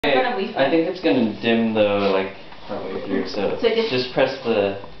I think it's gonna dim though, like partway through. So just press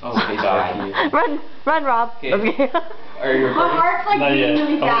the space bar key. Run, Rob. Okay. Are you recording? My heart's like Not yet.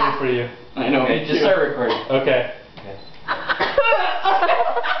 really I'm waiting fast. for you. I know. Okay, just start recording. Okay.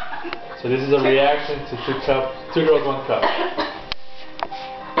 So this is a reaction to Two Girls, One Cup.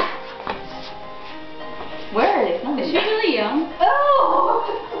 Where are they from? Is she really young? Oh!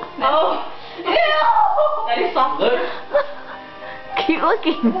 Oh! Ew! That is soft. Look. Keep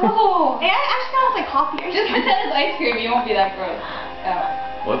looking. Oh! It actually smells like coffee. Just pretend it's ice cream, you won't be that gross. Oh.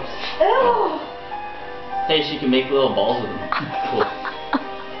 Whoops. Ew! Hey, she can make little balls with them. Cool.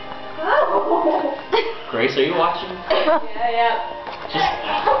 Oh! Grace, are you watching? Yeah. Just.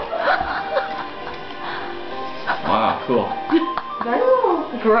 Wow, cool.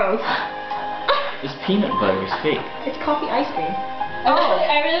 That's gross. This peanut butter is fake. It's coffee ice cream.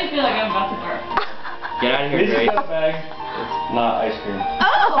 I really feel like I'm about to burp. Get out of here, This is Grace. that bag. It's not ice cream.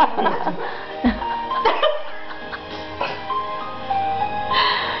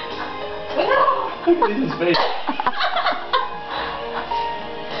 Look at his face.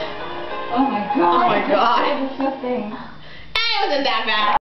 Oh my god. Oh my god. It's so thing. It wasn't that bad.